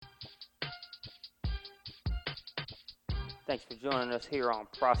Thanks for joining us here on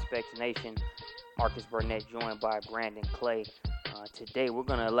Prospects Nation. Marcus Burnett joined by Brandon Clay. Today we're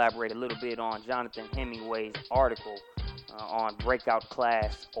going to elaborate a little bit on Jonathan Hemingway's article on breakout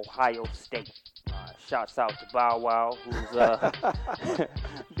class Ohio State. Shouts out to Bow Wow, who's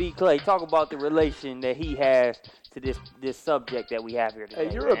B. Clay. Talk about the relation that he has to this subject that we have here today.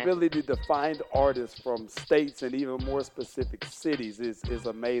 Hey, your ability to find artists from states and even more specific cities is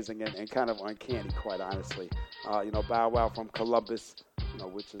amazing and kind of uncanny, quite honestly. Bow Wow from Columbus,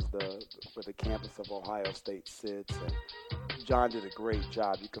 which is where the campus of Ohio State sits. And John did a great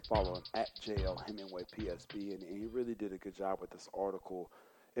job. You can follow him at JL Hemingway PSB, and he really did a good job with this article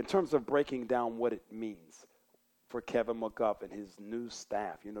in terms of breaking down what it means for Kevin McGuff and his new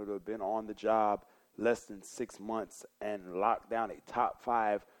staff, to have been on the job less than 6 months and lock down a top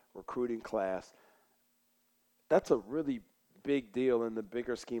 5 recruiting class. That's a really big deal in the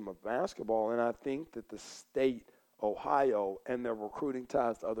bigger scheme of basketball, and I think that the state, Ohio, and their recruiting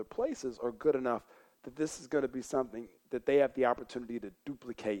ties to other places are good enough that this is going to be something that they have the opportunity to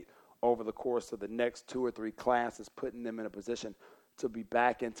duplicate over the course of the next 2 or 3 classes, putting them in a position to be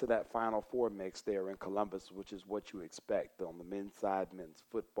back into that Final Four mix there in Columbus, which is what you expect on the men's side, men's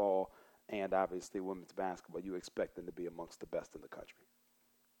football, and obviously women's basketball. You expect them to be amongst the best in the country.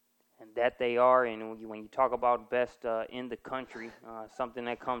 And that they are, and when you talk about best in the country, something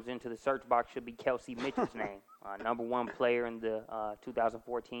that comes into the search box should be Kelsey Mitchell's name, number 1 player in the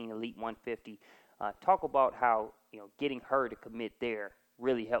 2014 Elite 150. Talk about how getting her to commit there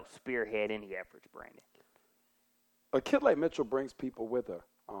really helps spearhead any efforts, Brandon. A kid like Mitchell brings people with her.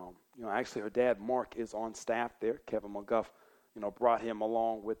 Actually her dad, Mark, is on staff there. Kevin McGuff, brought him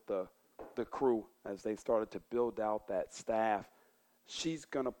along with the crew as they started to build out that staff. She's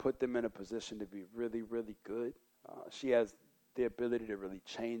going to put them in a position to be really, really good. She has the ability to really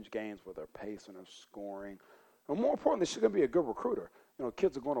change games with her pace and her scoring. And more importantly, she's going to be a good recruiter.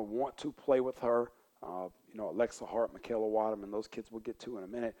 Kids are going to want to play with her. Alexa Hart, Michaela Waterman, those kids we'll get to in a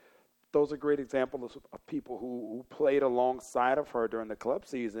minute. Those are great examples of people who played alongside of her during the club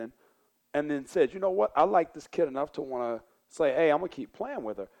season and then said, you know what, I like this kid enough to want to say, hey, I'm going to keep playing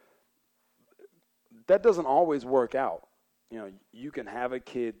with her. That doesn't always work out. You can have a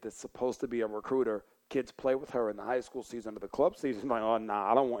kid that's supposed to be a recruiter. Kids play with her in the high school season or the club season. Like, oh,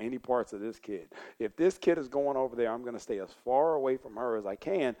 nah, I don't want any parts of this kid. If this kid is going over there, I'm going to stay as far away from her as I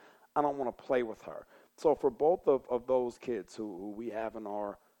can. I don't want to play with her. So for both of those kids who we have in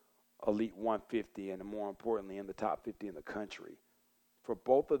our Elite 150 and more importantly in the top 50 in the country, for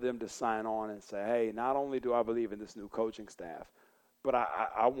both of them to sign on and say, hey, not only do I believe in this new coaching staff, but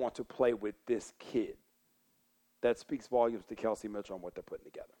I want to play with this kid. That speaks volumes to Kelsey Mitchell and what they're putting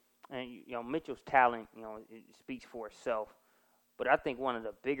together. And, Mitchell's talent, it speaks for itself. But I think one of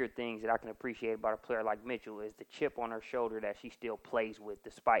the bigger things that I can appreciate about a player like Mitchell is the chip on her shoulder that she still plays with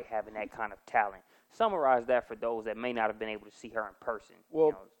despite having that kind of talent. Summarize that for those that may not have been able to see her in person.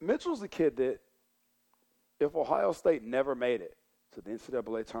 Well, Mitchell's a kid that if Ohio State never made it to the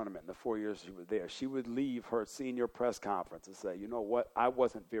NCAA tournament in the 4 years she was there, she would leave her senior press conference and say, you know what, I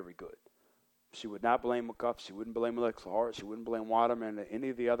wasn't very good. She would not blame McGuff. She wouldn't blame Alexa Hart. She wouldn't blame Waterman or any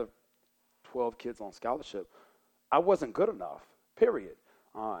of the other 12 kids on scholarship. I wasn't good enough, period.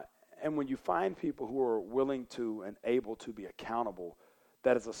 And when you find people who are willing to and able to be accountable,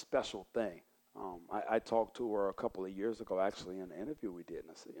 that is a special thing. I talked to her a couple of years ago, actually, in an interview we did,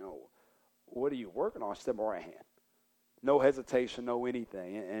 and I said, what are you working on? She said, my right hand. No hesitation, no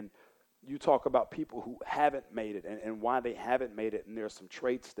anything. And you talk about people who haven't made it and why they haven't made it, and there's some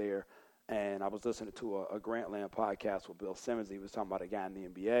traits there. And I was listening to a Grantland podcast with Bill Simmons. He was talking about a guy in the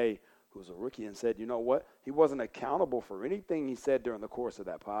NBA who was a rookie and said, you know what? He wasn't accountable for anything he said during the course of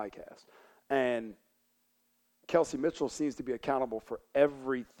that podcast. And Kelsey Mitchell seems to be accountable for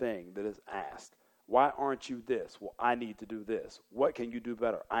everything that is asked. Why aren't you this? Well, I need to do this. What can you do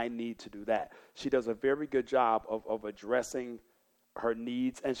better? I need to do that. She does a very good job of addressing her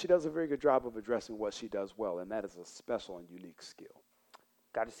needs, and she does a very good job of addressing what she does well, and that is a special and unique skill.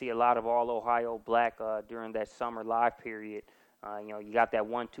 Got to see a lot of All-Ohio Black during that summer live period. You got that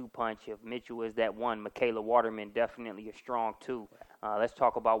 1-2 punch. If Mitchell is that one, Michaela Waterman definitely a strong two. Let's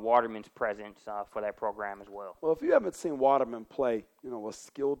talk about Waterman's presence for that program as well. Well, if you haven't seen Waterman play, a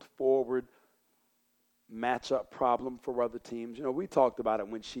skilled forward matchup problem for other teams. We talked about it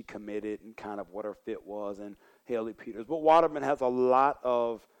when she committed and kind of what her fit was and Haley Peters. But Waterman has a lot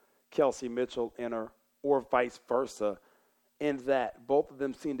of Kelsey Mitchell in her, or vice versa, in that both of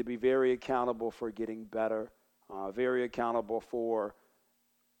them seem to be very accountable for getting better, very accountable for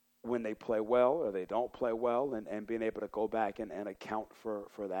when they play well or they don't play well, and being able to go back and account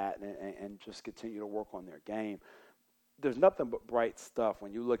for that and just continue to work on their game. there's nothing but bright stuff.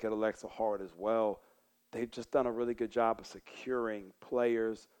 When you look at Alexa Hart as well, they've just done a really good job of securing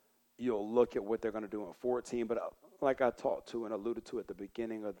players. You'll look at what they're going to do in 14, but like I talked to and alluded to at the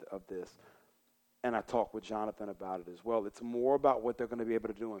beginning of this, and I talked with Jonathan about it as well, it's more about what they're going to be able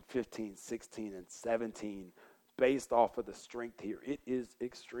to do in 15, 16, and 17 based off of the strength here. It is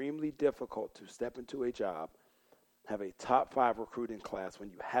extremely difficult to step into a job, have a top 5 recruiting class when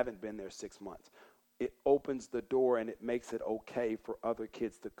you haven't been there 6 months. It opens the door and it makes it okay for other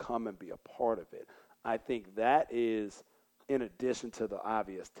kids to come and be a part of it. I think that is, in addition to the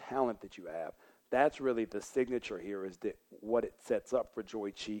obvious talent that you have, that's really the signature here, is that what it sets up for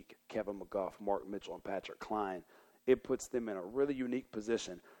Joy Cheek, Kevin McGuff, Mark Mitchell, and Patrick Klein. It puts them in a really unique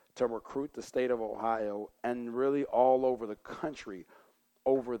position to recruit the state of Ohio and really all over the country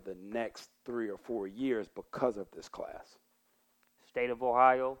over the next 3 or 4 years because of this class. State of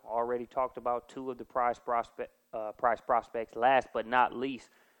Ohio, already talked about 2 of the prize prospects. Last but not least,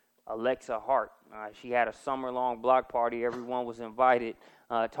 Alexa Hart. She had a summer-long block party. Everyone was invited.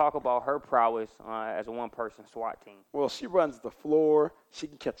 Talk about her prowess as a one-person SWAT team. Well, she runs the floor. She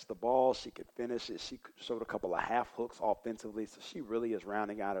can catch the ball. She can finish it. She showed a couple of half hooks offensively, so she really is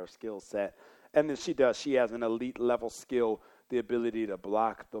rounding out her skill set. And then she has an elite-level skill, the ability to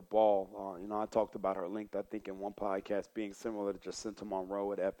block the ball. I talked about her length, I think, in one podcast being similar to Jacinta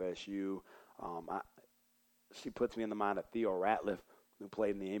Monroe at FSU. She puts me in the mind of Theo Ratliff, who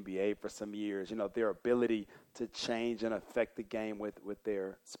played in the NBA for some years. Their ability to change and affect the game with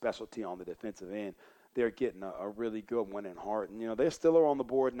their specialty on the defensive end. They're getting a really good one in Hart. And, they still are on the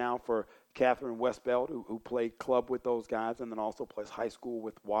board now for Catherine Westbeld, who played club with those guys and then also plays high school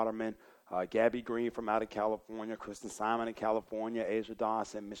with Waterman. Gabby Green from out of California, Kristen Simon in California, Asia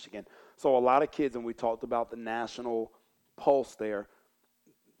Doss in Michigan. So a lot of kids, and we talked about the national pulse there.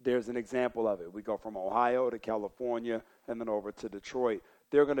 There's an example of it. We go from Ohio to California and then over to Detroit.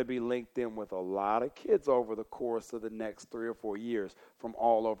 They're going to be linked in with a lot of kids over the course of the next 3 or 4 years from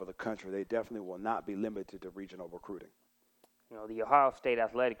all over the country. They definitely will not be limited to regional recruiting. The Ohio State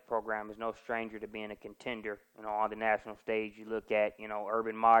athletic program is no stranger to being a contender, on the national stage. You look at,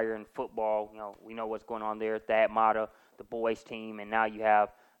 Urban Meyer in football, we know what's going on there. Thad Matta, the boys team, and now you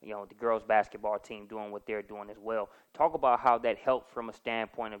have, the girls basketball team doing what they're doing as well. Talk about how that helps from a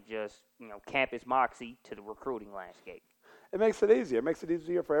standpoint of just, campus moxie to the recruiting landscape. It makes it easier. It makes it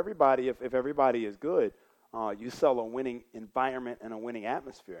easier for everybody if everybody is good. You sell a winning environment and a winning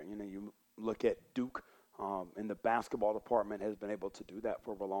atmosphere. You look at Duke. In the basketball department has been able to do that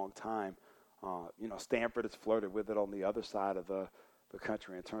for a long time. Stanford has flirted with it on the other side of the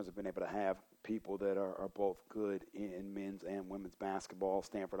country in terms of being able to have people that are both good in men's and women's basketball.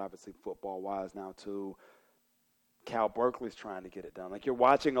 Stanford, obviously, football-wise now, too. Cal Berkeley's trying to get it done. Like, you're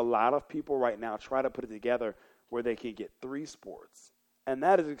watching a lot of people right now try to put it together where they can get 3 sports. And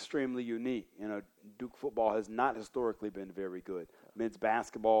that is extremely unique. Duke football has not historically been very good. Men's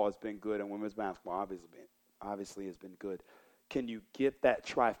basketball has been good, and women's basketball obviously has been good. Can you get that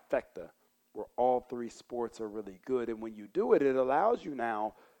trifecta where all 3 sports are really good? And when you do it, it allows you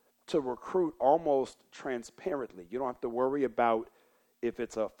now to recruit almost transparently. You don't have to worry about if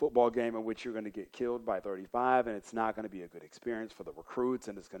it's a football game in which you're going to get killed by 35 and it's not going to be a good experience for the recruits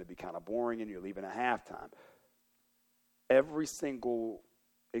and it's going to be kind of boring and you're leaving at halftime. Every single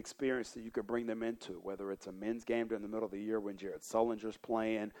experience that you could bring them into, whether it's a men's game during the middle of the year when Jared Sullinger's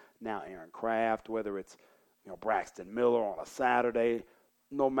playing, now Aaron Kraft, whether it's Braxton Miller on a Saturday,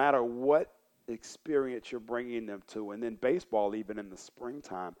 no matter what experience you're bringing them to, and then baseball even in the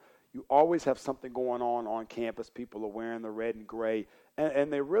springtime, you always have something going on campus. People are wearing the red and gray,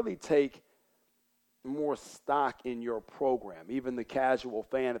 and they really take more stock in your program. Even the casual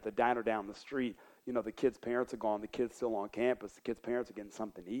fan at the diner down the street, the kids' parents are gone, the kids still on campus, the kids' parents are getting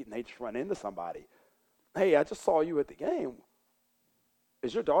something to eat, and they just run into somebody. Hey, I just saw you at the game.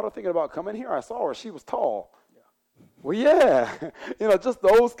 Is your daughter thinking about coming here? I saw her. She was tall. Yeah. Well, yeah. Just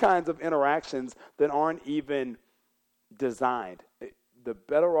those kinds of interactions that aren't even designed. The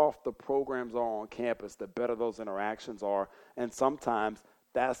better off the programs are on campus, the better those interactions are. And sometimes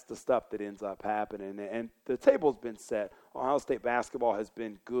that's the stuff that ends up happening. And the table's been set. Ohio State basketball has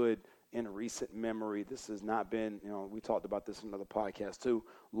been good in recent memory. This has not been, we talked about this in another podcast too,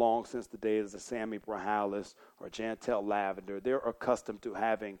 long since the days of Sammy Brahalis or Jantel Lavender. They're accustomed to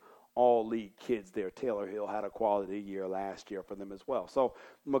having all-league kids there. Taylor Hill had a quality year last year for them as well. So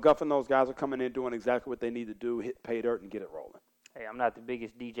McGuff and those guys are coming in doing exactly what they need to do, hit pay dirt and get it rolling. Hey, I'm not the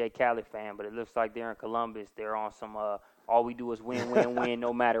biggest DJ Khaled fan, but it looks like they're in Columbus. They're on some all we do is win, win, win,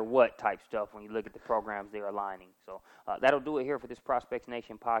 no matter what type stuff when you look at the programs they're aligning. So that'll do it here for this Prospects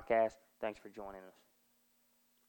Nation podcast. Thanks for joining us.